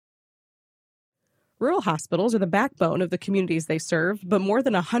Rural hospitals are the backbone of the communities they serve, but more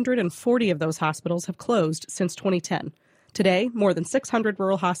than 140 of those hospitals have closed since 2010. Today, more than 600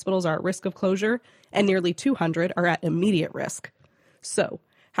 rural hospitals are at risk of closure, and nearly 200 are at immediate risk. So,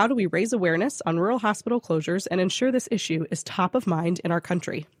 how do we raise awareness on rural hospital closures and ensure this issue is top of mind in our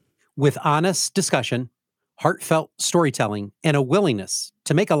country? With honest discussion, heartfelt storytelling, and a willingness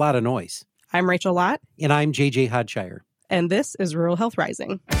to make a lot of noise. I'm Rachel Lott. And I'm JJ Hodshire. And this is Rural Health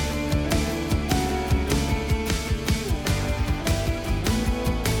Rising.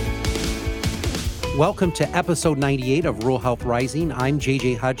 Welcome to episode 98 of Rural Health Rising. I'm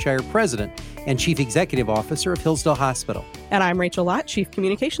JJ Hodshire, President and Chief Executive Officer of Hillsdale Hospital. And I'm Rachel Lott, Chief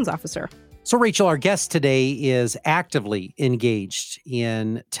Communications Officer. So, Rachel, our guest today is actively engaged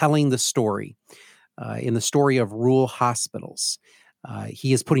in telling the story, in the story of rural hospitals.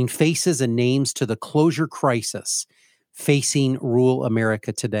 He is putting faces and names to the closure crisis facing rural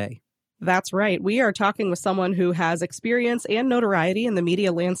America today. That's right. We are talking with someone who has experience and notoriety in the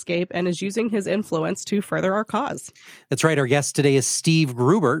media landscape and is using his influence to further our cause. That's right. Our guest today is Steve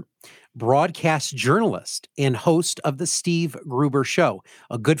Gruber, broadcast journalist and host of The Steve Gruber Show,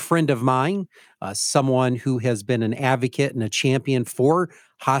 a good friend of mine, someone who has been an advocate and a champion for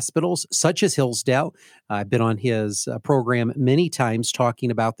hospitals such as Hillsdale. I've been on his program many times talking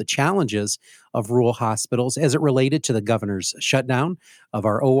about the challenges of rural hospitals as it related to the governor's shutdown of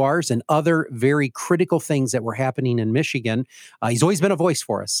our ORs and other very critical things that were happening in Michigan. He's always been a voice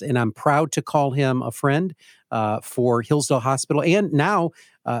for us, and I'm proud to call him a friend for Hillsdale Hospital. And now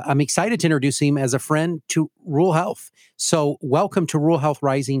I'm excited to introduce him as a friend to Rural Health. So welcome to Rural Health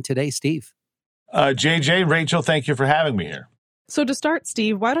Rising today, Steve. JJ, Rachel, thank you for having me here. So to start,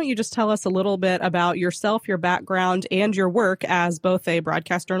 Steve, why don't you just tell us a little bit about yourself, your background, and your work as both a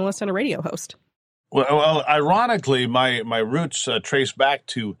broadcast journalist and a radio host? Well, ironically, my roots trace back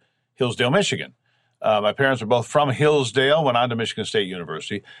to Hillsdale, Michigan. My parents were both from Hillsdale, went on to Michigan State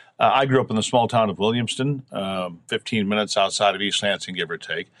University. I grew up in the small town of Williamston, 15 minutes outside of East Lansing, give or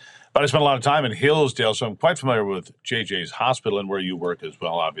take. But I spent a lot of time in Hillsdale, so I'm quite familiar with JJ's hospital and where you work as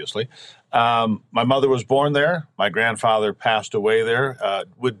well, obviously. My mother was born there. My grandfather passed away there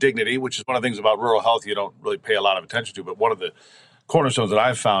with dignity, which is one of the things about rural health you don't really pay a lot of attention to. But one of the cornerstones that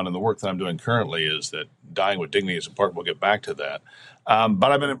I've found in the work that I'm doing currently is that dying with dignity is important. We'll get back to that.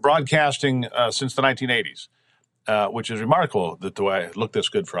 But I've been in broadcasting since the 1980s, which is remarkable that the way I look this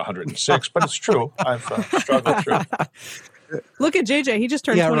good for 106, but it's true. I've struggled through. Look at JJ. He just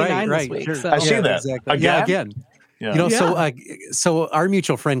turned 29 this week. Sure. So. I see that. Exactly. Again? Yeah. You know, so our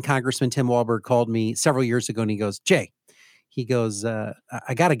mutual friend, Congressman Tim Walberg, called me several years ago, and he goes, Jay, he goes, I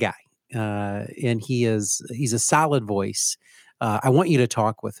got a guy, and he's a solid voice. I want you to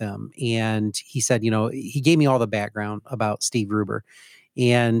talk with him. And he said, you know, he gave me all the background about Steve Gruber.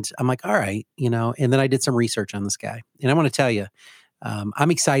 And I'm like, all right, you know, and then I did some research on this guy. And I want to tell you, I'm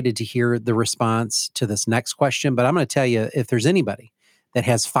excited to hear the response to this next question, but I'm going to tell you, if there's anybody that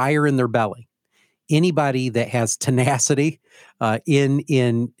has fire in their belly, anybody that has tenacity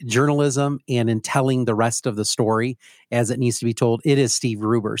in journalism and in telling the rest of the story as it needs to be told, it is Steve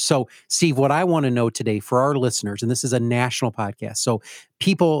Gruber. So, Steve, what I want to know today for our listeners, and this is a national podcast, so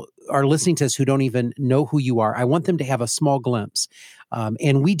people are listening to this who don't even know who you are, I want them to have a small glimpse.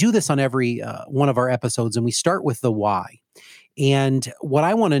 And we do this on every one of our episodes, and we start with the why. And what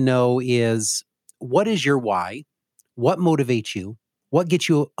I want to know is, what is your why? What motivates you? What gets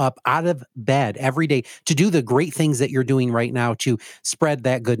you up out of bed every day to do the great things that you're doing right now to spread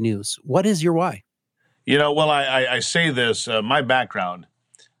that good news? What is your why? You know, well, I say this, my background,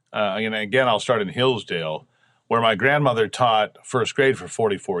 and again, I'll start in Hillsdale, where my grandmother taught first grade for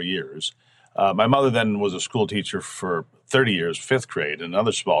 44 years. My mother then was a school teacher for 30 years, fifth grade, in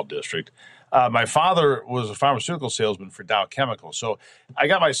another small district. My father was a pharmaceutical salesman for Dow Chemical. So I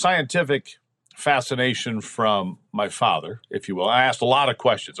got my scientific fascination from my father, if you will. I asked a lot of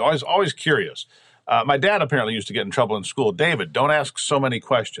questions, always curious. My dad apparently used to get in trouble in school. David, don't ask so many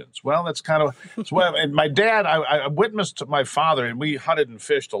questions. Well, that's kind of, and my dad, I witnessed my father, and we hunted and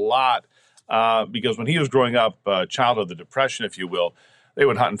fished a lot because when he was growing up, child of the Depression, if you will, they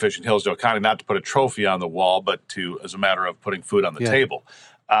would hunt and fish in Hillsdale County, not to put a trophy on the wall, but as a matter of putting food on the table.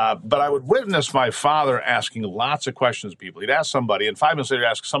 But I would witness my father asking lots of questions to people. He'd ask somebody, and 5 minutes later,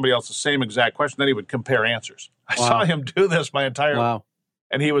 ask somebody else the same exact question. Then he would compare answers. I saw him do this my entire life.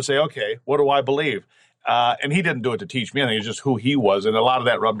 And he would say, okay, what do I believe? And he didn't do it to teach me anything. It's just who he was. And a lot of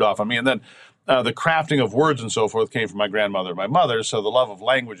that rubbed off on me. And then the crafting of words and so forth came from my grandmother and my mother. So the love of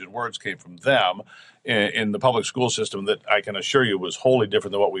language and words came from them in the public school system that I can assure you was wholly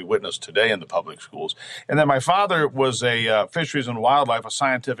different than what we witness today in the public schools. And then my father was a fisheries and wildlife, a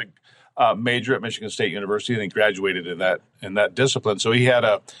scientific major at Michigan State University, and he graduated in that discipline. So he had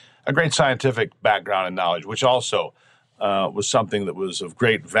a great scientific background and knowledge, which also was something that was of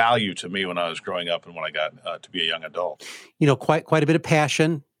great value to me when I was growing up and when I got to be a young adult. Quite a bit of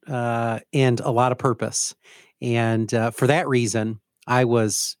passion and a lot of purpose. And for that reason, I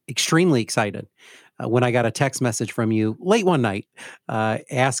was extremely excited when I got a text message from you late one night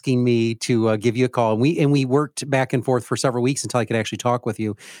asking me to give you a call. And we worked back and forth for several weeks until I could actually talk with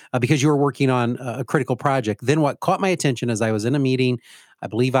you because you were working on a critical project. Then what caught my attention is I was in a meeting, I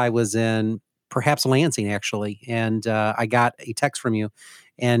believe I was in perhaps Lansing actually, and I got a text from you.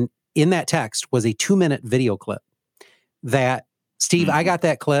 And in that text was a 2-minute video clip that, Steve, I got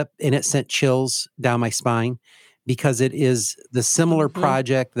that clip and it sent chills down my spine, because it is the similar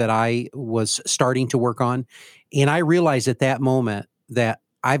project that I was starting to work on. And I realized at that moment that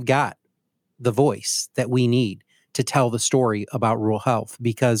I've got the voice that we need to tell the story about rural health,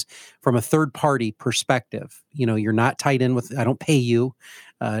 because from a third party perspective, you're not tied in with, I don't pay you.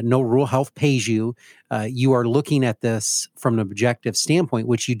 No rural health pays you. You are looking at this from an objective standpoint,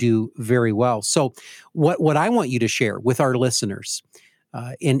 which you do very well. So what I want you to share with our listeners,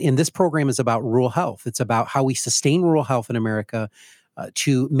 and this program is about rural health. It's about how we sustain rural health in America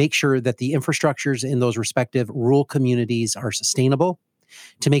to make sure that the infrastructures in those respective rural communities are sustainable,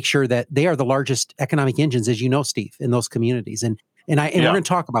 to make sure that they are the largest economic engines, as you know, Steve, in those communities. And we're going to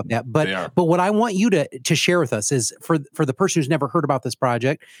talk about that. But what I want you to share with us is for the person who's never heard about this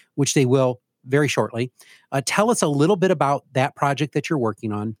project, which they will very shortly, tell us a little bit about that project that you're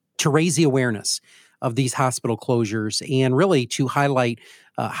working on to raise the awareness of these hospital closures and really to highlight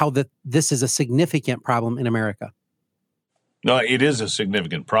how this is a significant problem in America. No, it is a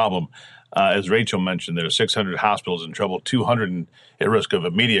significant problem. As Rachel mentioned, there are 600 hospitals in trouble, 200 at risk of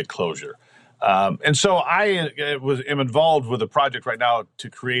immediate closure. And so I am involved with a project right now to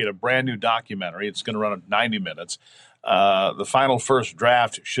create a brand new documentary. It's going to run 90 minutes. The final first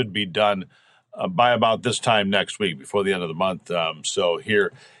draft should be done by about this time next week, before the end of the month. So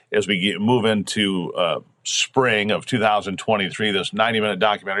here, as we move into spring of 2023, this 90-minute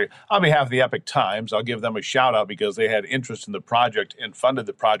documentary, on behalf of the Epic Times, I'll give them a shout out because they had interest in the project and funded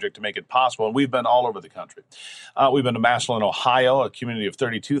the project to make it possible. And we've been all over the country. We've been to Massillon, Ohio, a community of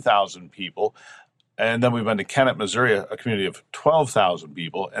 32,000 people. And then we've been to Kennett, Missouri, a community of 12,000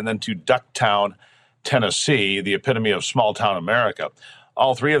 people. And then to Ducktown, Tennessee, the epitome of small town America.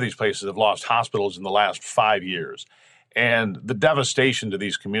 All three of these places have lost hospitals in the last 5 years. And the devastation to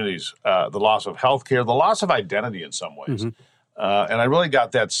these communities, the loss of healthcare, the loss of identity in some ways. And I really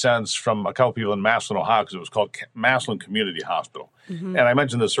got that sense from a couple people in Massillon, Ohio, because it was called Massillon Community Hospital. And I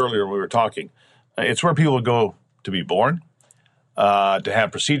mentioned this earlier when we were talking. It's where people go to be born, to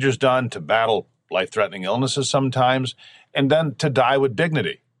have procedures done, to battle life-threatening illnesses sometimes, and then to die with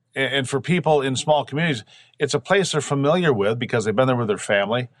dignity. And for people in small communities, it's a place they're familiar with because they've been there with their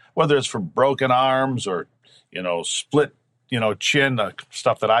family, whether it's for broken arms or split, chin,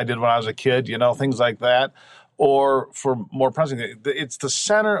 stuff that I did when I was a kid, things like that. Or for more pressing, it's the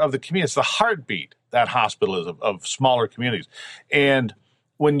center of the community. It's the heartbeat, that hospital is, of smaller communities. And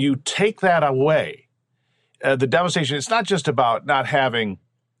when you take that away, the devastation, it's not just about not having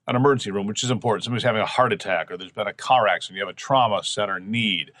an emergency room, which is important. Somebody's having a heart attack or there's been a car accident. You have a trauma center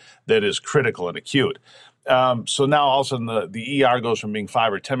need that is critical and acute. So now all of a sudden the ER goes from being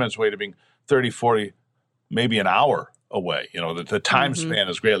 5 or 10 minutes away to being 30, 40, maybe an hour away. The time span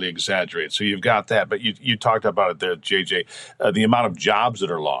is greatly exaggerated. So you've got that. But you talked about it there, JJ, the amount of jobs that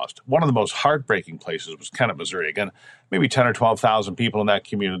are lost. One of the most heartbreaking places was Kennett, Missouri. Again, maybe 10 or 12,000 people in that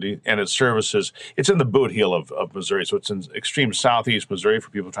community. And it services, it's in the boot heel of Missouri. So it's in extreme southeast Missouri for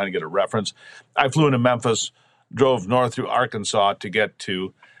people trying to get a reference. I flew into Memphis, drove north through Arkansas to get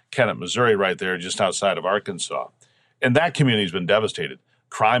to Kennett, Missouri, right there just outside of Arkansas. And that community has been devastated.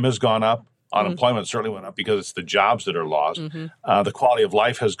 Crime has gone up. Unemployment certainly went up because it's the jobs that are lost. The quality of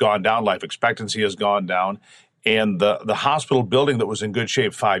life has gone down. Life expectancy has gone down. And the hospital building that was in good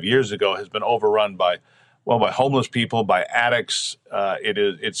shape 5 years ago has been overrun by homeless people, by addicts.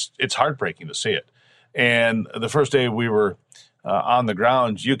 It's heartbreaking to see it. And the first day we were on the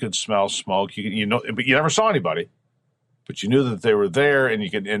ground, you could smell smoke. But you never saw anybody. But you knew that they were there, and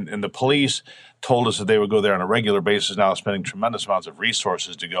and the police told us that they would go there on a regular basis now, spending tremendous amounts of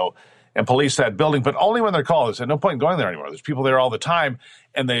resources to go and police that building, but only when they're called. They said, no point in going there anymore. There's people there all the time,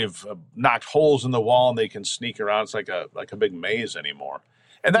 and they've knocked holes in the wall, and they can sneak around. It's like a big maze anymore.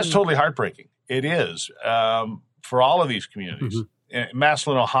 And that's totally heartbreaking. It is for all of these communities. In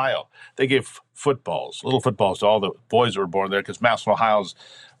Massillon, Ohio, they gave little footballs to all the boys that were born there because Massillon, Ohio is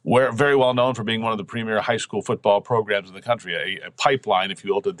We're very well known for being one of the premier high school football programs in the country, a pipeline, if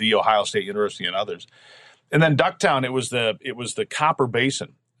you will, to The Ohio State University and others. And then Ducktown, it was the Copper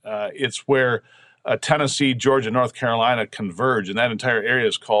Basin. It's where Tennessee, Georgia, North Carolina converge, and that entire area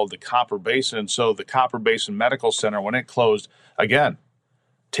is called the Copper Basin. And so the Copper Basin Medical Center, when it closed, again,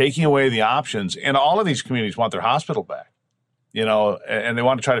 taking away the options, and all of these communities want their hospital back. And they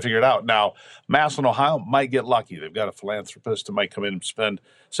want to try to figure it out. Now, Massillon, Ohio might get lucky. They've got a philanthropist who might come in and spend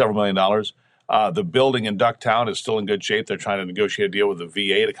several $1 million. The building in Ducktown is still in good shape. They're trying to negotiate a deal with the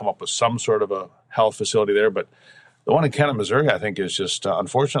VA to come up with some sort of a health facility there. But the one in Kennet, Missouri, I think is just,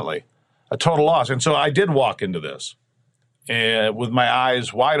 unfortunately, a total loss. And so I did walk into this with my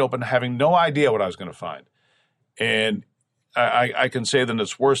eyes wide open, having no idea what I was going to find. And I can say that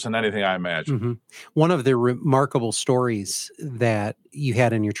it's worse than anything I imagined. Mm-hmm. One of the remarkable stories that you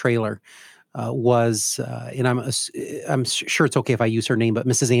had in your trailer was, and I'm sure it's okay if I use her name, but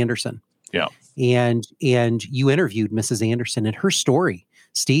Mrs. Anderson. Yeah. And you interviewed Mrs. Anderson, and her story,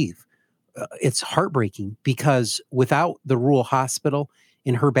 Steve, it's heartbreaking because without the rural hospital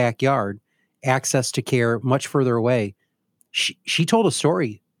in her backyard, access to care much further away, she told a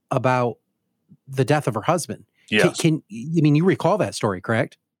story about the death of her husband. Yes. You recall that story,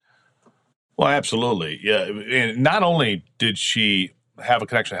 correct? Well, absolutely. Yeah. And not only did she have a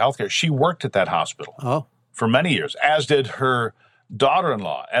connection to healthcare, she worked at that hospital for many years, as did her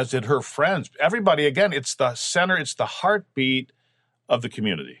daughter-in-law, as did her friends. Everybody, again, it's the center, it's the heartbeat of the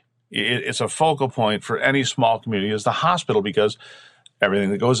community. It's a focal point for any small community is the hospital because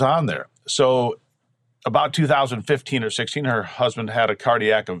everything that goes on there. So about 2015 or 16, her husband had a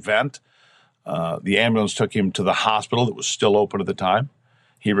cardiac event. The ambulance took him to the hospital that was still open at the time.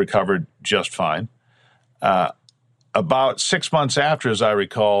 He recovered just fine. About 6 months after, as I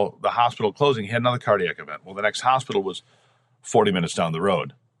recall, the hospital closing, he had another cardiac event. Well, the next hospital was 40 minutes down the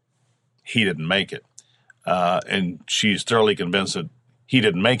road. He didn't make it. And she's thoroughly convinced that he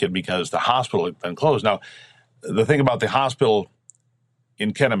didn't make it because the hospital had been closed. Now, the thing about the hospital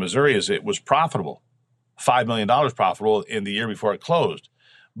in Kennet, Missouri is it was profitable, $5 million profitable in the year before it closed.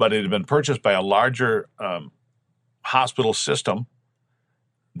 But it had been purchased by a larger hospital system.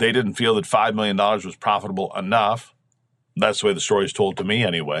 They didn't feel that $5 million was profitable enough. That's the way the story is told to me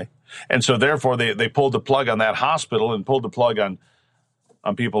anyway. And so therefore they pulled the plug on that hospital and pulled the plug on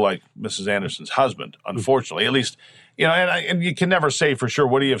people like Mrs. Anderson's husband, unfortunately. At least, and you can never say for sure,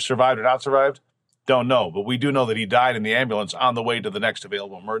 would he have survived or not survived? Don't know. But we do know that he died in the ambulance on the way to the next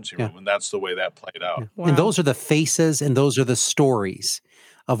available emergency room. And that's the way that played out. Yeah. Wow. And those are the faces and those are the stories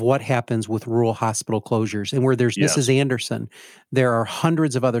of what happens with rural hospital closures. And where there's Mrs. Anderson, there are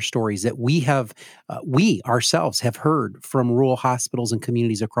hundreds of other stories that we ourselves have heard from rural hospitals and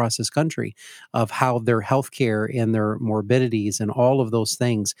communities across this country of how their healthcare and their morbidities and all of those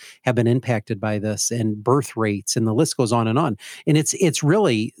things have been impacted by this, and birth rates, and the list goes on. And it's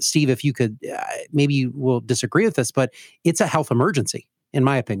really, Steve, if you could, maybe you will disagree with this, but it's a health emergency, in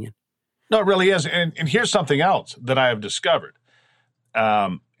my opinion. No, it really is. And here's something else that I have discovered.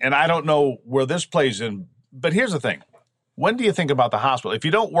 And I don't know where this plays in, but here's the thing. When do you think about the hospital? If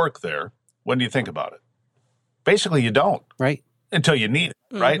you don't work there, when do you think about it? Basically, you don't. Right. Until you need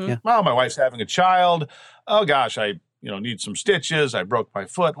it, right? Yeah. Well, my wife's having a child. Oh, gosh, I need some stitches. I broke my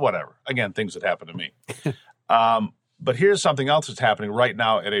foot, whatever. Again, things that happen to me. But here's something else that's happening right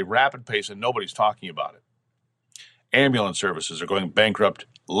now at a rapid pace, and nobody's talking about it. Ambulance services are going bankrupt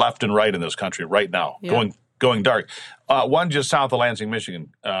left and right in this country right now, going dark. One just south of Lansing,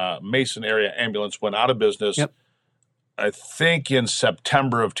 Michigan, Mason area ambulance went out of business, I think in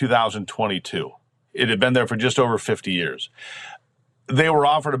September of 2022. It had been there for just over 50 years. They were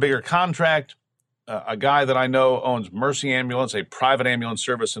offered a bigger contract. A guy that I know owns Mercy Ambulance, a private ambulance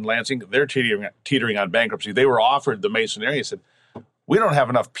service in Lansing. They're teetering on bankruptcy. They were offered the Mason area. Said, we don't have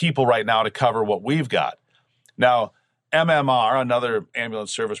enough people right now to cover what we've got. Now, MMR, another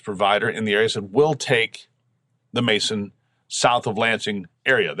ambulance service provider in the area, said, we'll take the Mason, south of Lansing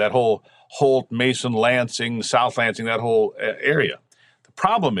area, that whole Holt, Mason, Lansing, South Lansing, that whole area. The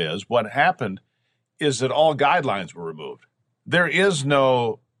problem is what happened is that all guidelines were removed. There is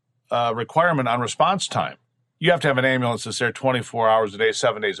no requirement on response time. You have to have an ambulance that's there 24 hours a day,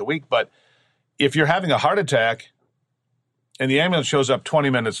 7 days a week. But if you're having a heart attack and the ambulance shows up 20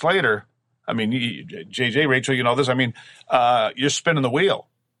 minutes later, I mean, JJ, Rachel, you know this. I mean, you're spinning the wheel.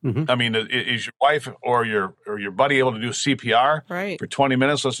 Mm-hmm. I mean, is your wife or your buddy able to do CPR for 20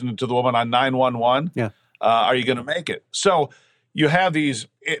 minutes listening to the woman on 911? Yeah. Are you going to make it? So you have these,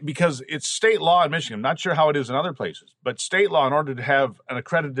 because it's state law in Michigan. I'm not sure how it is in other places, but state law, in order to have an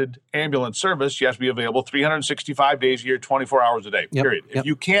accredited ambulance service, you have to be available 365 days a year, 24 hours a day, period. If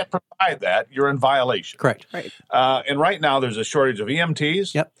you can't provide that, you're in violation. Correct. Right. And right now there's a shortage of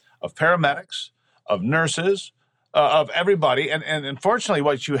EMTs, of paramedics, of nurses, of everybody. And unfortunately,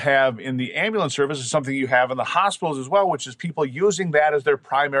 what you have in the ambulance service is something you have in the hospitals as well, which is people using that as their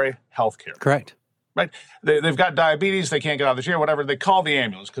primary health care. Correct. Right. They've got diabetes. They can't get out of the chair, whatever. They call the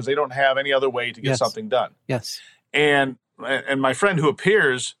ambulance because they don't have any other way to get something done. Yes. And my friend who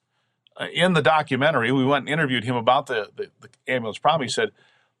appears in the documentary, we went and interviewed him about the ambulance problem. He said,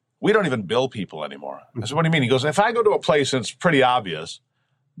 we don't even bill people anymore. I said, what do you mean? He goes, if I go to a place and it's pretty obvious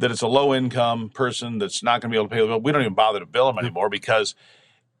that it's a low-income person that's not going to be able to pay the bill, we don't even bother to bill them anymore because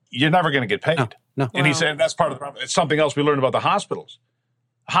you're never going to get paid. No. And he said, that's part of the problem. It's something else we learned about the hospitals.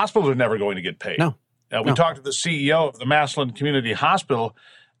 Hospitals are never going to get paid. We talked to the CEO of the Massillon Community Hospital,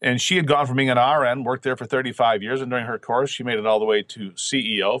 and she had gone from being an RN, worked there for 35 years, and during her course, she made it all the way to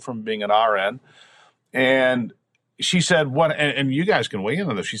CEO from being an RN. And she said, and you guys can weigh in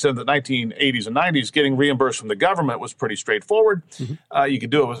on this, she said that 1980s and 90s, getting reimbursed from the government was pretty straightforward. You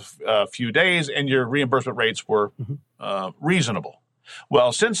could do it with a few days, and your reimbursement rates were reasonable.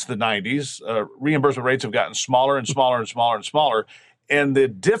 Well, since the 90s, reimbursement rates have gotten smaller and smaller and smaller and smaller. And the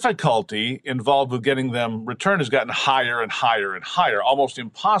difficulty involved with getting them returned has gotten higher and higher and higher, almost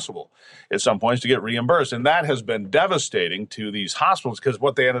impossible at some points to get reimbursed. And that has been devastating to these hospitals because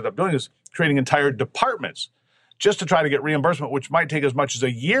what they ended up doing is creating entire departments just to try to get reimbursement, which might take as much as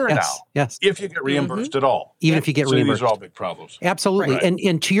a year now if you get reimbursed at all. Even if you get reimbursed. These are all big problems. Absolutely. Right.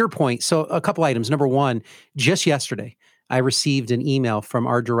 And to your point, so a couple items. Number one, just yesterday, I received an email from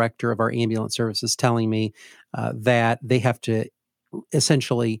our director of our ambulance services telling me that they have to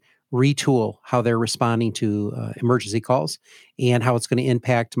essentially retool how they're responding to emergency calls and how it's going to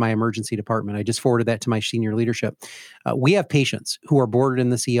impact my emergency department. I just forwarded that to my senior leadership. We have patients who are boarded in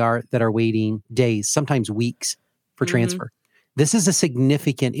the ER that are waiting days, sometimes weeks for transfer. This is a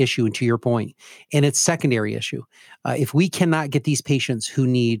significant issue, and to your point, and it's secondary issue. If we cannot get these patients who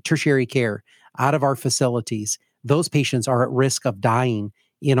need tertiary care out of our facilities, those patients are at risk of dying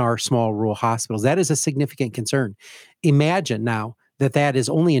in our small rural hospitals. That is a significant concern. Imagine now that is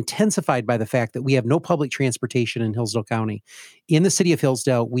only intensified by the fact that we have no public transportation in Hillsdale County. In the city of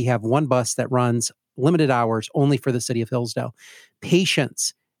Hillsdale, we have one bus that runs limited hours only for the city of Hillsdale.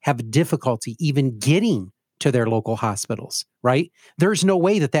 Patients have difficulty even getting to their local hospitals, right? There's no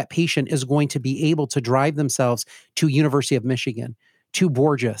way that patient is going to be able to drive themselves to University of Michigan, to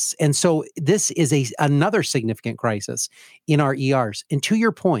Borgess. And so this is another significant crisis in our ERs. And to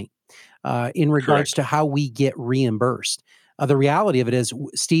your point, in regards to how we get reimbursed, the reality of it is,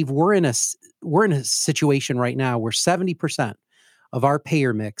 Steve, we're in a situation right now where 70% of our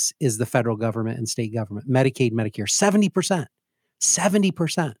payer mix is the federal government and state government, Medicaid, Medicare, 70%.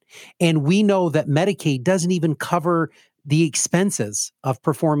 And we know that Medicaid doesn't even cover the expenses of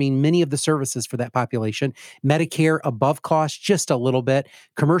performing many of the services for that population. Medicare above cost, just a little bit.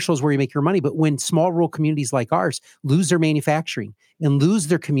 Commercial is where you make your money. But when small rural communities like ours lose their manufacturing and lose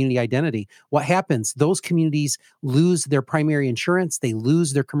their community identity, what happens? Those communities lose their primary insurance. They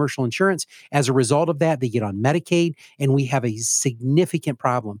lose their commercial insurance. As a result of that, they get on Medicaid, and we have a significant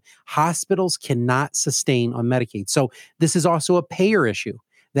problem. Hospitals cannot sustain on Medicaid. So this is also a payer issue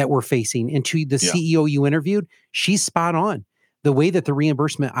that we're facing. And to the CEO you interviewed, she's spot on. The way that the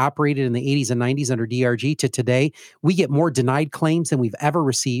reimbursement operated in the 80s and 90s under DRG to today, we get more denied claims than we've ever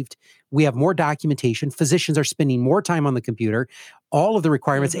received. We have more documentation. Physicians are spending more time on the computer, all of the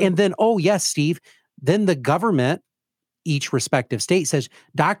requirements. And then, Steve, then the government, each respective state says,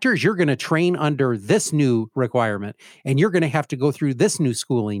 doctors, you're going to train under this new requirement, and you're going to have to go through this new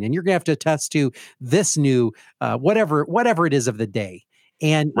schooling, and you're going to have to attest to this new, whatever it is of the day.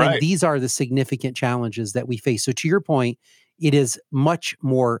 And these are the significant challenges that we face. So to your point, it is much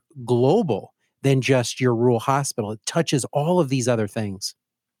more global than just your rural hospital. It touches all of these other things.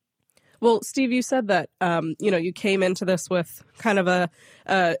 Well, Steve, you said that, you came into this with kind of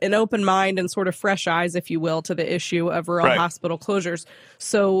an open mind and sort of fresh eyes, if you will, to the issue of rural hospital closures.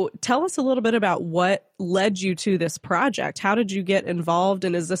 So tell us a little bit about what led you to this project. How did you get involved?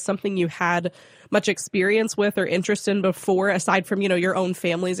 And is this something you had much experience with or interest in before, aside from, your own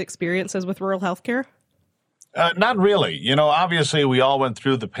family's experiences with rural healthcare? Not really. Obviously, we all went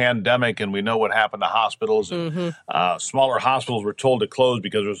through the pandemic, and we know what happened to hospitals. And, smaller hospitals were told to close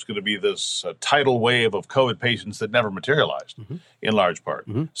because there was going to be this tidal wave of COVID patients that never materialized, in large part.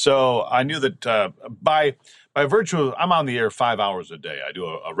 So I knew that by virtue of, I'm on the air 5 hours a day. I do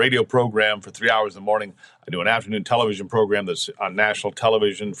a radio program for 3 hours in the morning. I do an afternoon television program that's on national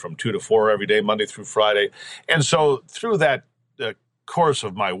television from 2 to 4 every day, Monday through Friday. And so through that course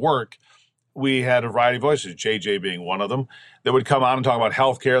of my work, we had a variety of voices, JJ being one of them, that would come on and talk about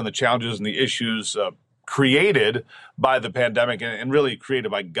healthcare and the challenges and the issues created by the pandemic and really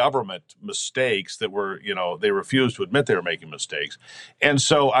created by government mistakes that were, they refused to admit they were making mistakes. And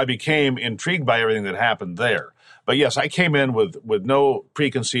so I became intrigued by everything that happened there. But yes, I came in with no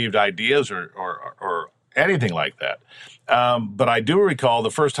preconceived ideas or anything like that. But I do recall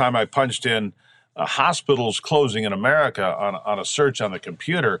the first time I punched in hospitals closing in America on a search on the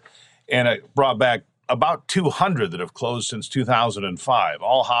computer, and it brought back about 200 that have closed since 2005.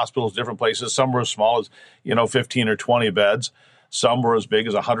 All hospitals, different places. Some were as small as, 15 or 20 beds. Some were as big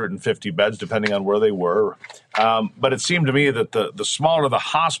as 150 beds, depending on where they were. But it seemed to me that the smaller the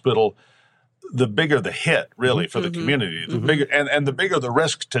hospital, the bigger the hit, really, for the community. The bigger and the bigger the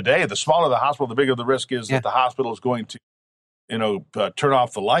risk today. The smaller the hospital, the bigger the risk is that the hospital is going to, turn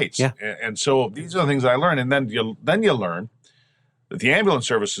off the lights. Yeah. And so these are the things I learned. And then you learn that the ambulance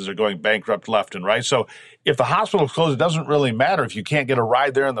services are going bankrupt left and right. So if the hospital is closed, it doesn't really matter if you can't get a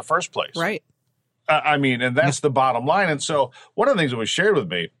ride there in the first place. Right. And that's the bottom line. And so one of the things that was shared with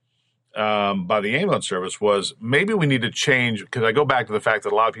me by the ambulance service was maybe we need to change, because I go back to the fact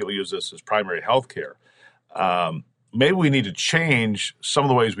that a lot of people use this as primary health care. Maybe we need to change some of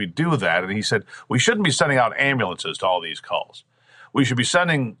the ways we do that. And he said, we shouldn't be sending out ambulances to all these calls. We should be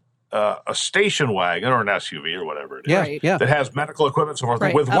sending a station wagon or an SUV or whatever it is that has medical equipment and so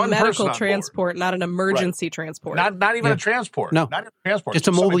forth with one person on board. A medical transport, not an emergency transport. Not even a transport. No. Not even a transport. Just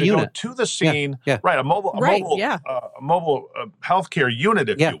a mobile unit. To the scene. Yeah. Right. A mobile healthcare unit,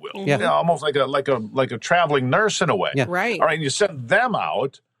 if you will. Yeah. Almost like a traveling nurse in a way. Yeah. Right. All right. And you send them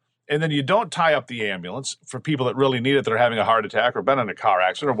out, and then you don't tie up the ambulance for people that really need it, that are having a heart attack or been in a car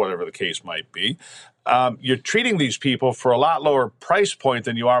accident or whatever the case might be. You're treating these people for a lot lower price point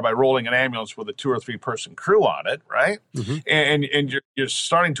than you are by rolling an ambulance with a 2 or 3 person crew on it, right? And you're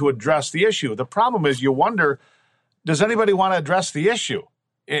starting to address the issue. The problem is you wonder, does anybody want to address the issue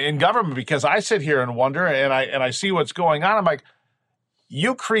in government? Because I sit here and wonder, and I see what's going on. I'm like,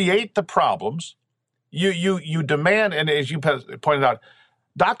 you create the problems, you demand, and as you pointed out,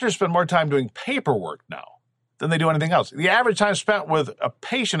 doctors spend more time doing paperwork now than they do anything else. The average time spent with a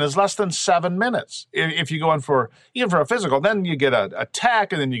patient is less than 7 minutes. If you go in even for a physical, then you get a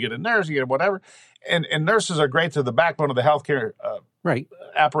tech, and then you get a nurse, you get whatever. And nurses are great to the backbone of the healthcare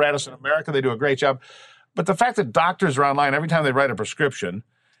apparatus in America. They do a great job. But the fact that doctors are online every time they write a prescription,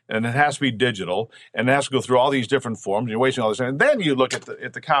 and it has to be digital, and it has to go through all these different forms, and you're wasting all this time. And then you look at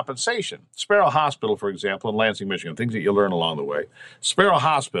the compensation. Sparrow Hospital, for example, in Lansing, Michigan, things that you learn along the way. Sparrow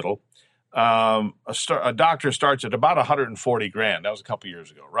Hospital, a doctor starts at about $140,000. That was a couple years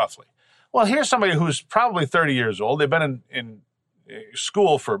ago, roughly. Well, here's somebody who's probably 30 years old. They've been in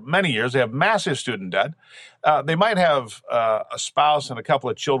school for many years. They have massive student debt. They might have a spouse and a couple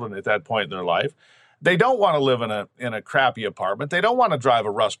of children at that point in their life. They don't want to live in a crappy apartment. They don't want to drive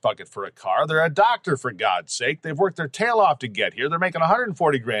a rust bucket for a car. They're a doctor, for God's sake. They've worked their tail off to get here. They're making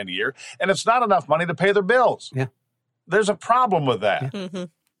 $140,000 a year, and it's not enough money to pay their bills. Yeah. There's a problem with that.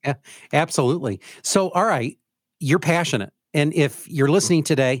 Yeah, absolutely. So, all right, you're passionate. And if you're listening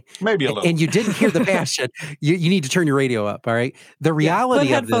today, maybe a little, and you didn't hear the passion, you need to turn your radio up. All right. The reality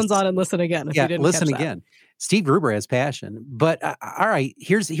put of this, headphones on and listen again. If you didn't listen catch that. again. Steve Gruber has passion. But all right,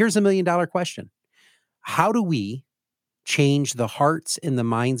 here's $1 million question. How do we change the hearts and the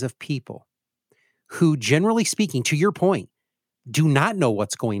minds of people who, generally speaking, to your point, do not know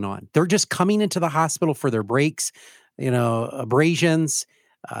what's going on? They're just coming into the hospital for their breaks, abrasions,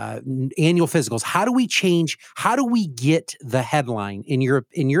 annual physicals. How do we change? How do we get the headline, in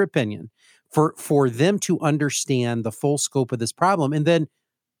your opinion, for them to understand the full scope of this problem? And then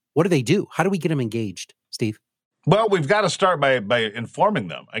what do? How do we get them engaged, Steve? Well, we've got to start by informing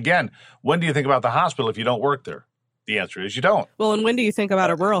them. Again, when do you think about the hospital if you don't work there? The answer is you don't. Well, and when do you think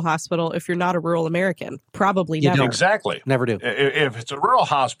about a rural hospital if you're not a rural American? Probably never. Don't. Exactly. Never do. If it's a rural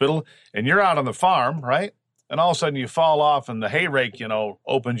hospital and you're out on the farm, right? And all of a sudden you fall off and the hay rake,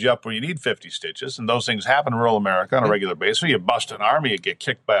 opens you up where you need 50 stitches. And those things happen in rural America on a regular basis. You bust an arm, you get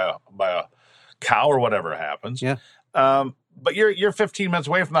kicked by a cow or whatever happens. Yeah. but you're 15 minutes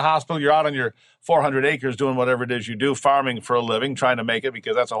away from the hospital. You're out on your 400 acres doing whatever it is you do, farming for a living, trying to make it,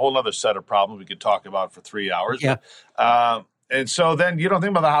 because that's a whole other set of problems we could talk about for 3 hours. Yeah. And so then you don't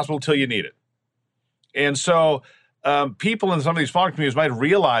think about the hospital until you need it. And so people in some of these smaller communities might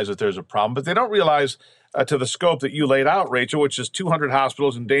realize that there's a problem, but they don't realize to the scope that you laid out, Rachel, which is 200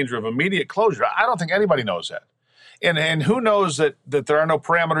 hospitals in danger of immediate closure. I don't think anybody knows that. And who knows that there are no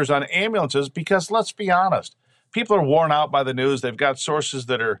parameters on ambulances, because let's be honest, people are worn out by the news. They've got sources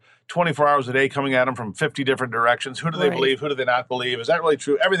that are 24 hours a day coming at them from 50 different directions. Who do they believe? Who do they not believe? Is that really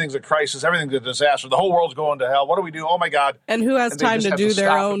true? Everything's a crisis. Everything's a disaster. The whole world's going to hell. What do we do? Oh, my God. And who has time to do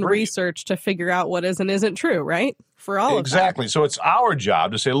their own research to figure out what is and isn't true, right? For all of that. Exactly. So it's our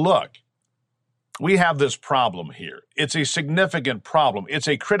job to say, look, we have this problem here. It's a significant problem. It's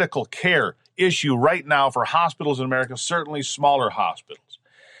a critical care issue right now for hospitals in America, certainly smaller hospitals.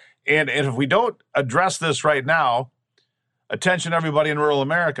 And if we don't address this right now, attention everybody in rural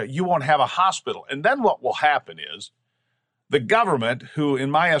America, you won't have a hospital. And then what will happen is the government, who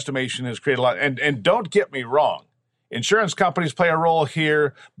in my estimation has created a lot, and don't get me wrong, insurance companies play a role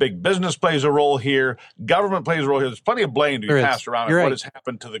here, big business plays a role here, government plays a role here. There's plenty of blame to be passed around on what has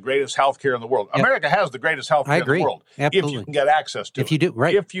happened to the greatest healthcare in the world. Yep. America has the greatest healthcare in the world. Absolutely. If you can get access to it. If you do,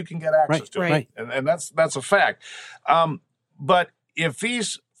 right. If you can get access to it. And that's a fact. But if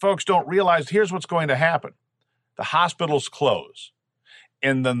these folks don't realize, here's what's going to happen. The hospitals close.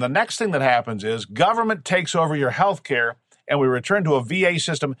 And then the next thing that happens is government takes over your health care, and we return to a VA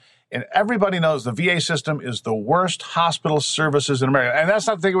system. And everybody knows the VA system is the worst hospital services in America. And that's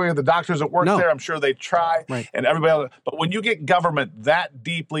not taking away the doctors that work there. I'm sure they try. And everybody else. But when you get government that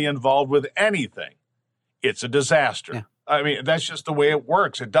deeply involved with anything, it's a disaster. Yeah. I mean, that's just the way it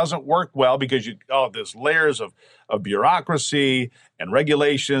works. It doesn't work well because there's layers of bureaucracy and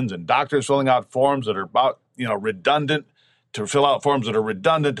regulations and doctors filling out forms that are about, redundant, to fill out forms that are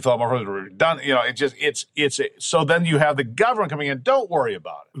redundant, to fill out more forms that are redundant. So then you have the government coming in. Don't worry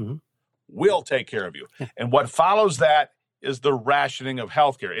about it. Mm-hmm. We'll take care of you. And what follows that is the rationing of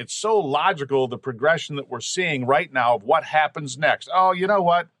healthcare. It's so logical, the progression that we're seeing right now of what happens next. Oh, you know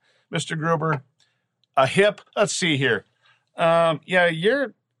what, Mr. Gruber? A hip? Let's see here.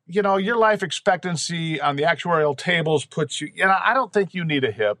 Your life expectancy on the actuarial tables puts you, I don't think you need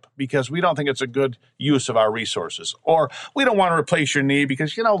a hip because we don't think it's a good use of our resources. Or we don't want to replace your knee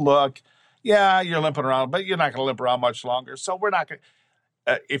because, you're limping around, but you're not going to limp around much longer. So we're not going to.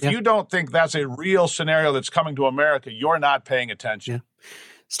 If you don't think that's a real scenario that's coming to America, you're not paying attention. Yeah.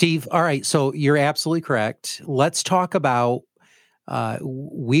 Steve, all right, so you're absolutely correct. Let's talk about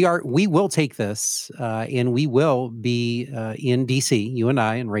we will take this and we will be in DC, you and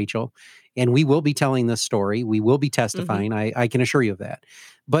I and Rachel, and we will be telling this story. We will be testifying. Mm-hmm. I can assure you of that.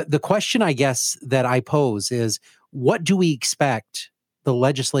 But the question, I guess, that I pose is, what do we expect the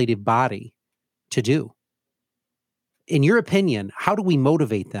legislative body to do? In your opinion, how do we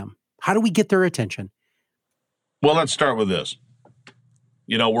motivate them? How do we get their attention? Well, let's start with this.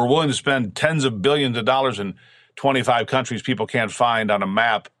 We're willing to spend tens of billions of dollars in 25 countries people can't find on a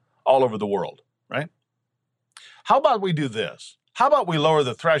map all over the world, right? How about we do this? How about we lower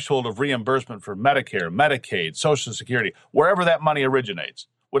the threshold of reimbursement for Medicare, Medicaid, Social Security, wherever that money originates,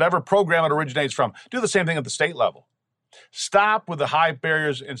 whatever program it originates from? Do the same thing at the state level. Stop with the high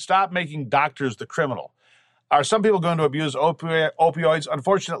barriers and stop making doctors the criminal. Are some people going to abuse opioids?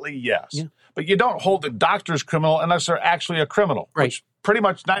 Unfortunately, yes. Yeah. But you don't hold the doctors criminal unless they're actually a criminal, which pretty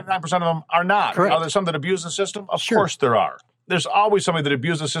much 99% of them are not. Correct. Are there some that abuse the system? Of course there are. There's always somebody that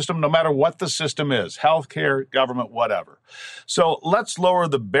abuses the system, no matter what the system is, healthcare, government, whatever. So let's lower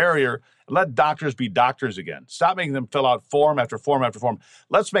the barrier and let doctors be doctors again. Stop making them fill out form after form after form.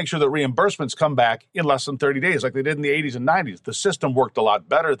 Let's make sure that reimbursements come back in less than 30 days like they did in the 80s and 90s. The system worked a lot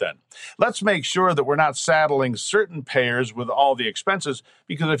better then. Let's make sure that we're not saddling certain payers with all the expenses,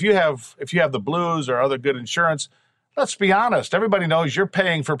 because if you have the Blues or other good insurance, let's be honest, everybody knows you're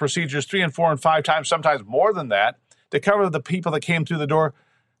paying for procedures 3 and 4 and 5 times, sometimes more than that, to cover the people that came through the door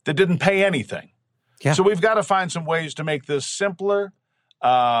that didn't pay anything. Yeah. So we've got to find some ways to make this simpler,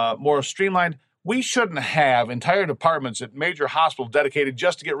 more streamlined. We shouldn't have entire departments at major hospitals dedicated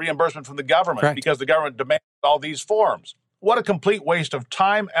just to get reimbursement from the government because the government demands all these forms. What a complete waste of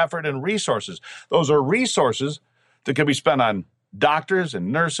time, effort, and resources. Those are resources that could be spent on doctors and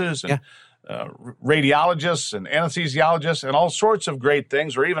nurses and radiologists and anesthesiologists and all sorts of great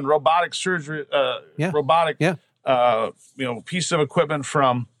things, or even robotic surgery, piece of equipment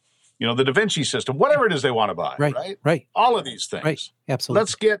from, the Da Vinci system, whatever it is they want to buy, right? All of these things. Right. Absolutely.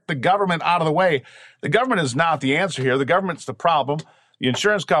 Let's get the government out of the way. The government is not the answer here. The government's the problem. The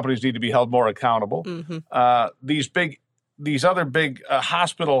insurance companies need to be held more accountable. Mm-hmm. These these other big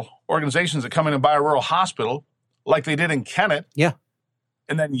hospital organizations that come in and buy a rural hospital, like they did in Kennett. Yeah.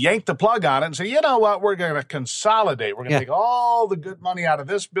 And then yank the plug on it and say, you know what, we're going to consolidate. We're going to take all the good money out of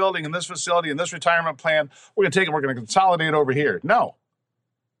this building and this facility and this retirement plan. We're going to take it. We're going to consolidate over here. No.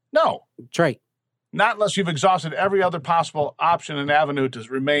 That's right. Not unless you've exhausted every other possible option and avenue to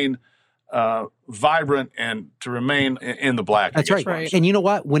remain vibrant and to remain in the black. That's right. And you know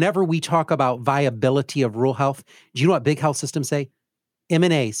what? Whenever we talk about viability of rural health, do you know what big health systems say?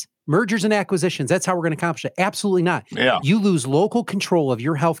 M&As, mergers and acquisitions. That's how we're going to accomplish it. Absolutely not. Yeah. You lose local control of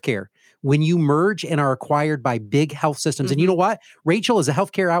your healthcare when you merge and are acquired by big health systems. Mm-hmm. And you know what? Rachel, is the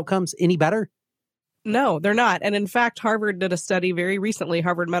healthcare outcomes any better? No, they're not. And in fact, Harvard did a study very recently,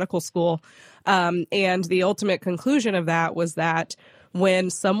 Harvard Medical School, and the ultimate conclusion of that was that when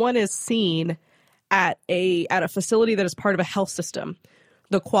someone is seen at a facility that is part of a health system,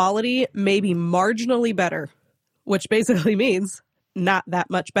 the quality may be marginally better, which basically means not that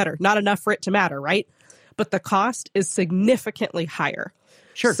much better, not enough for it to matter, right? But the cost is significantly higher.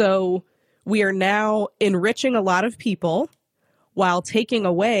 Sure. So we are now enriching a lot of people while taking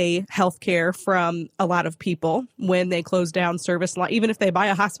away healthcare from a lot of people when they close down service line, even if they buy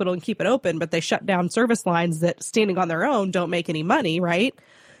a hospital and keep it open, but they shut down service lines that standing on their own don't make any money, right?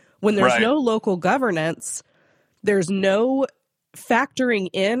 When there's no local governance, there's no factoring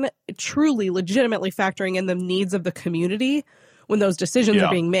in, truly legitimately factoring in the needs of the community when those decisions are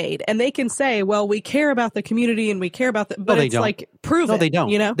being made. And they can say, well, we care about the community and we care about the, but it's like, prove it. No, they don't.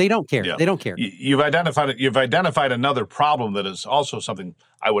 You know? They don't care. Yeah. They don't care. You've identified another problem that is also something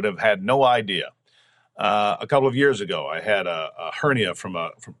I would have had no idea. A couple of years ago, I had a hernia from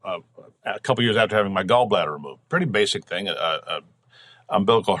a couple years after having my gallbladder removed. Pretty basic thing,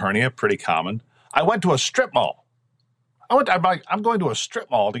 umbilical hernia, pretty common. I went to a strip mall. I'm going to a strip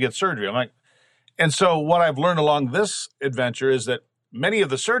mall to get surgery. I'm like, and so what I've learned along this adventure is that many of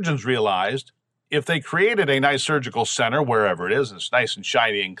the surgeons realized if they created a nice surgical center, wherever it is, and it's nice and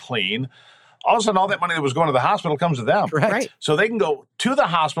shiny and clean, all of a sudden all that money that was going to the hospital comes to them. Correct. Right. So they can go to the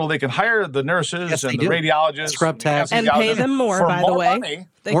hospital, they can hire the nurses and the radiologists. Scrub tax. And pay them more, by the way. Money,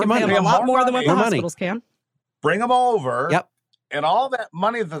 They can pay them a lot more than what the hospitals can. bring them over. Yep. And all that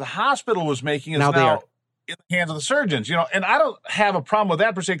money that the hospital was making is Now they are. in the hands of the surgeons, and I don't have a problem with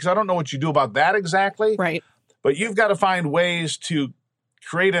that per se because I don't know what you do about that exactly. Right. But you've got to find ways to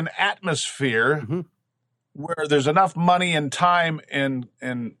create an atmosphere where there's enough money and time and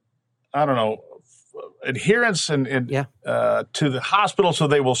I don't know, adherence and to the hospital so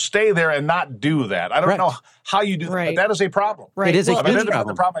they will stay there and not do that. I don't know how you do that, but that is a problem. Right. It is a I've huge identified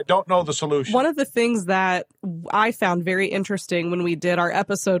the problem. I don't know the solution. One of the things that I found very interesting when we did our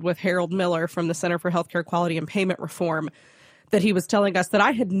episode with Harold Miller from the Center for Healthcare Quality and Payment Reform, that he was telling us that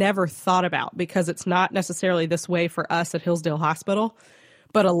I had never thought about because it's not necessarily this way for us at Hillsdale Hospital,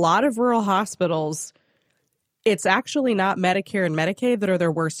 but a lot of rural hospitals, it's actually not Medicare and Medicaid that are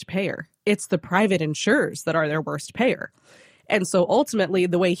their worst payer. It's the private insurers that are their worst payer. And so ultimately,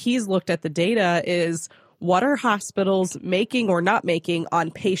 the way he's looked at the data is what are hospitals making or not making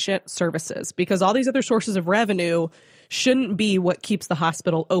on patient services? Because all these other sources of revenue shouldn't be what keeps the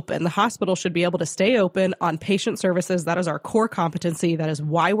hospital open. The hospital should be able to stay open on patient services. That is our core competency. That is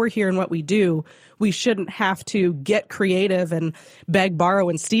why we're here and what we do. We shouldn't have to get creative and beg, borrow,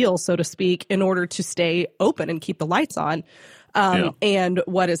 and steal, so to speak, in order to stay open and keep the lights on. And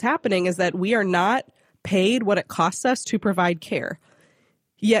what is happening is that we are not paid what it costs us to provide care.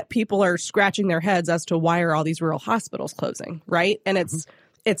 Yet people are scratching their heads as to why are all these rural hospitals closing, right? And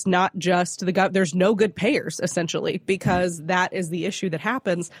it's not just there's no good payers, essentially, because that is the issue that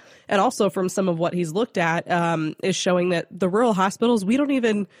happens. And also from some of what he's looked at is showing that the rural hospitals, we don't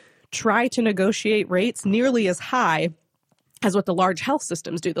even try to negotiate rates nearly as high as what the large health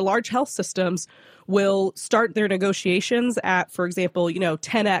systems do. The large health systems will start their negotiations at, for example,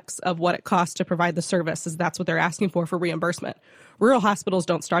 10x of what it costs to provide the service, as that's what they're asking for reimbursement. Rural hospitals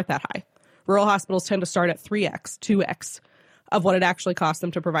don't start that high. Rural hospitals tend to start at 3x, 2x of what it actually costs them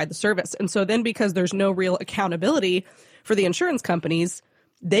to provide the service. And so then because there's no real accountability for the insurance companies,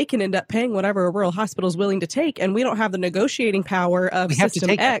 they can end up paying whatever a rural hospital is willing to take. And we don't have the negotiating power of System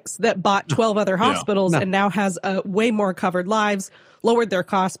X that bought 12 other hospitals and now has way more covered lives, lowered their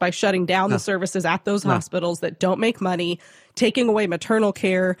costs by shutting down the services at those hospitals that don't make money, taking away maternal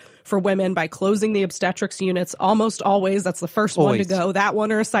care for women by closing the obstetrics units. Almost always, that's the first one to go, that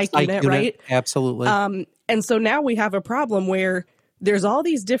one or a psych unit, right? Absolutely. And so now we have a problem where there's all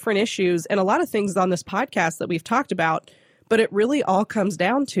these different issues and a lot of things on this podcast that we've talked about, but it really all comes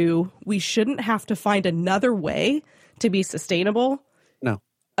down to we shouldn't have to find another way to be sustainable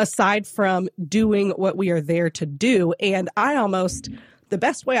aside from doing what we are there to do. And the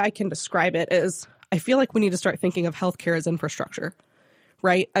best way I can describe it is I feel like we need to start thinking of healthcare as infrastructure,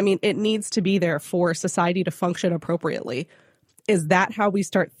 right? I mean, it needs to be there for society to function appropriately. Is that how we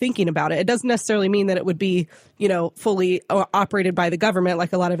start thinking about it? It doesn't necessarily mean that it would be, fully operated by the government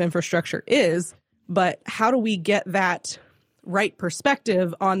like a lot of infrastructure is, but how do we get that right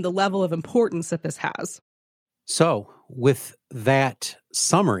perspective on the level of importance that this has? So with that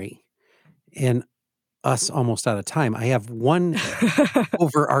summary and us almost out of time, I have one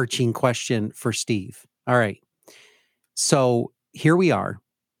overarching question for Steve. All right. So here we are.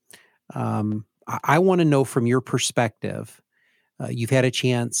 I want to know from your perspective, you've had a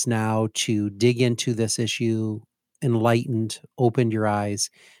chance now to dig into this issue, enlightened, opened your eyes.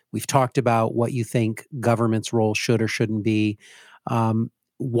 We've talked about what you think government's role should or shouldn't be.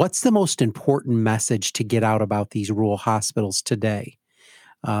 What's the most important message to get out about these rural hospitals today,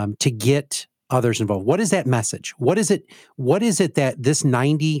 to get others involved? What is that message? What is it that this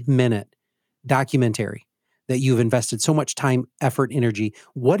 90-minute documentary that you've invested so much time, effort, energy,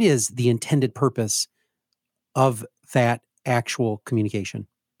 what is the intended purpose of that actual communication?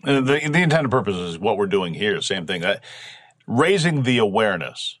 The intended purpose is what we're doing here, same thing. Raising the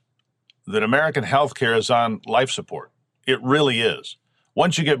awareness that American healthcare is on life support. It really is.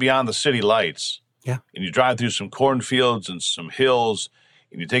 Once you get beyond the city lights, and you drive through some cornfields and some hills,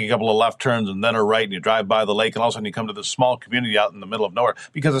 and you take a couple of left turns and then a right, and you drive by the lake, and all of a sudden you come to this small community out in the middle of nowhere.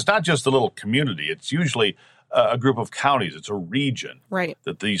 Because it's not just a little community. It's usually a group of counties. It's a region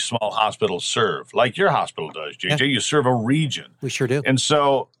that these small hospitals serve, like your hospital does, JJ. Yeah. You serve a region. We sure do. And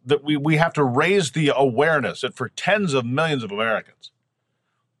so that we have to raise the awareness that for tens of millions of Americans,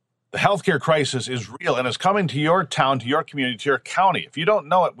 the healthcare crisis is real and is coming to your town, to your community, to your county. If you don't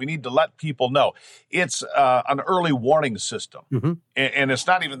know it, we need to let people know. It's an early warning system, and it's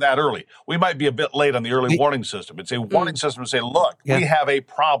not even that early. We might be a bit late on the early warning system. It's a warning system to say, look, we have a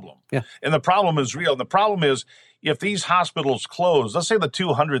problem, and the problem is real. And the problem is if these hospitals close, let's say the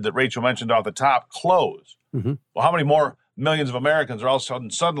 200 that Rachel mentioned off the top close, well, how many more millions of Americans are all of a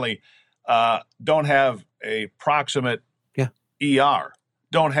sudden suddenly don't have a proximate ER?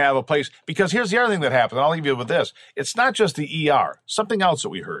 Don't have a place. Because here's the other thing that happens, and I'll leave you with this. It's not just the ER. Something else that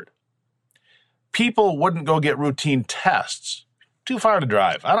we heard. People wouldn't go get routine tests. Too far to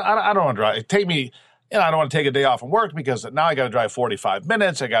drive. I don't want to drive. Take me, I don't want to take a day off from work because now I got to drive 45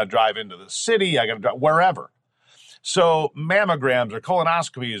 minutes. I got to drive into the city. I got to drive wherever. So mammograms or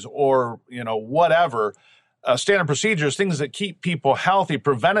colonoscopies or, whatever, standard procedures, things that keep people healthy,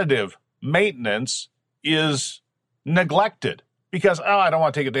 preventative maintenance is neglected. Because, I don't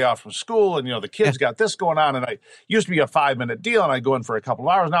want to take a day off from school, and, the kids got this going on, and I used to be a 5-minute deal, and I go in for a couple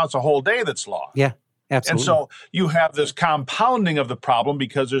of hours. Now it's a whole day that's lost. Yeah, absolutely. And so you have this compounding of the problem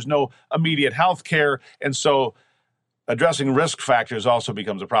because there's no immediate health care, and so addressing risk factors also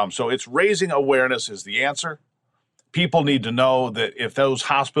becomes a problem. So it's raising awareness is the answer. People need to know that if those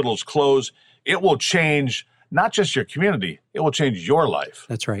hospitals close, it will change not just your community, it will change your life.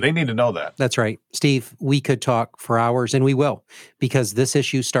 That's right. They need to know that. That's right. Steve, we could talk for hours, and we will, because this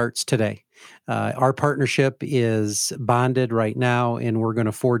issue starts today. Our partnership is bonded right now, and we're going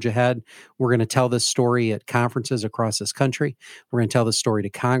to forge ahead. We're going to tell this story at conferences across this country. We're going to tell this story to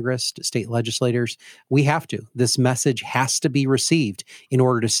Congress, to state legislators. We have to. This message has to be received in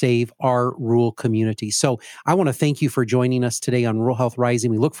order to save our rural community. So I want to thank you for joining us today on Rural Health Rising.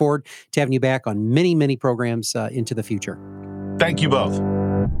 We look forward to having you back on many, many programs into the future. Thank you both.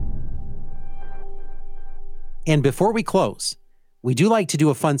 And before we close, we do like to do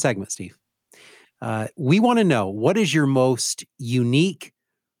a fun segment, Steve. We want to know, what is your most unique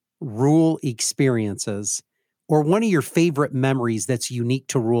rural experiences or one of your favorite memories that's unique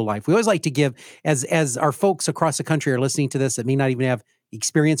to rural life? We always like to give, as our folks across the country are listening to this that may not even have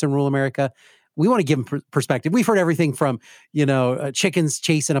experience in rural America, we want to give them perspective. We've heard everything from, chickens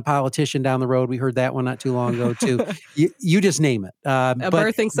chasing a politician down the road. We heard that one not too long ago, too. You just name it. A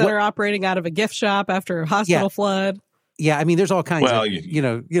birthing center operating out of a gift shop after a hospital flood. Yeah, I mean, there's all kinds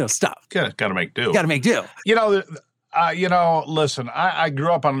of, stuff. Got to make do. Got to make do. Listen, I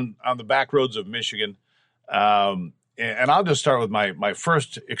grew up on the back roads of Michigan, and I'll just start with my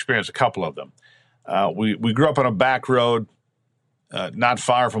first experience, a couple of them. We grew up on a back road not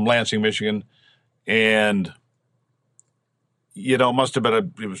far from Lansing, Michigan, and, it must have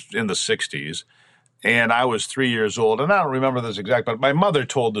been it was in the 60s, and I was 3 years old, and I don't remember this exact, but my mother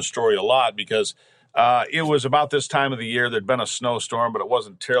told the story a lot because it was about this time of the year. There'd been a snowstorm, but it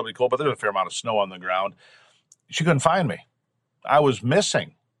wasn't terribly cold, but there was a fair amount of snow on the ground. She couldn't find me. I was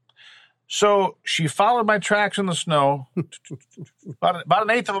missing. So she followed my tracks in the snow about an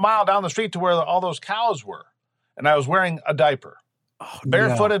eighth of a mile down the street to where all those cows were. And I was wearing a diaper.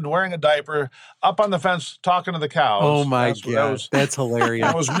 Barefooted and wearing a diaper, up on the fence talking to the cows. Oh my God, that's hilarious.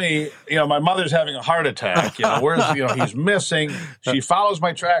 That was me. My mother's having a heart attack. He's missing. She follows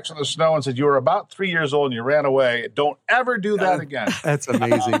my tracks in the snow and said, "You were about 3 years old and you ran away. Don't ever do that again." That's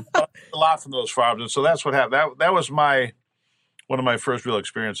amazing. A lot from those farms, and so that's what happened. That was one of my first real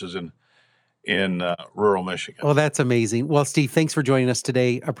experiences in rural Michigan. Well, that's amazing. Well, Steve, thanks for joining us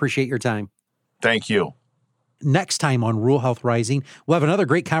today. Appreciate your time. Thank you. Next time on Rural Health Rising, we'll have another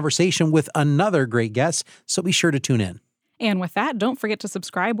great conversation with another great guest, so be sure to tune in. And with that, don't forget to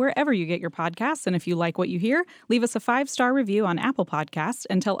subscribe wherever you get your podcasts. And if you like what you hear, leave us a 5-star review on Apple Podcasts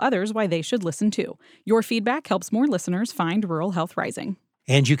and tell others why they should listen too. Your feedback helps more listeners find Rural Health Rising.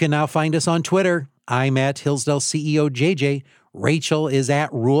 And you can now find us on Twitter. I'm at Hillsdale CEO JJ. Rachel is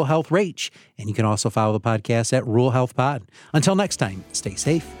at Rural Health Rach. And you can also follow the podcast at Rural Health Pod. Until next time, stay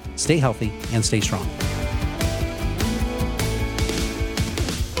safe, stay healthy, and stay strong.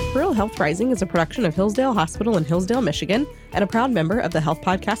 Rural Health Rising is a production of Hillsdale Hospital in Hillsdale, Michigan, and a proud member of the Health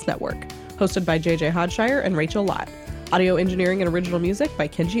Podcast Network. Hosted by JJ Hodshire and Rachel Lott. Audio engineering and original music by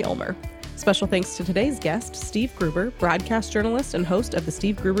Kenji Ulmer. Special thanks to today's guest, Steve Gruber, broadcast journalist and host of The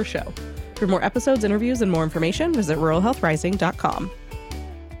Steve Gruber Show. For more episodes, interviews, and more information, visit ruralhealthrising.com.